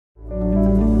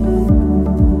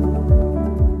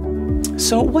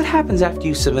So what happens after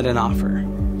you submit an offer?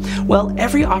 Well,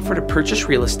 every offer to purchase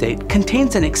real estate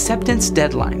contains an acceptance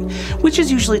deadline, which is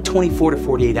usually 24 to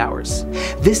 48 hours.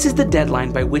 This is the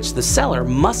deadline by which the seller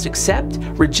must accept,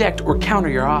 reject, or counter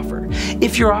your offer.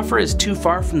 If your offer is too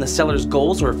far from the seller's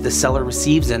goals, or if the seller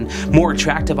receives a more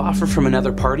attractive offer from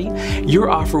another party, your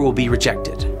offer will be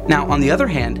rejected. Now, on the other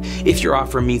hand, if your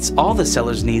offer meets all the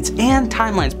seller's needs and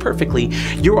timelines perfectly,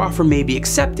 your offer may be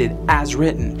accepted as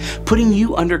written, putting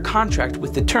you under contract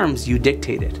with the terms you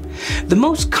dictated. The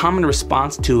most common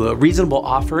response to a reasonable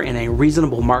offer in a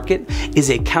reasonable market is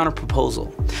a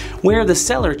counterproposal, where the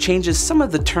seller changes some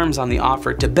of the terms on the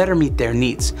offer to better meet their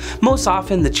needs. Most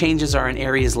often, the changes are in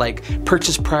areas like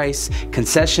purchase price,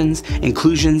 concessions,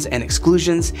 inclusions and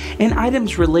exclusions, and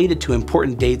items related to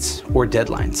important dates or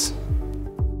deadlines.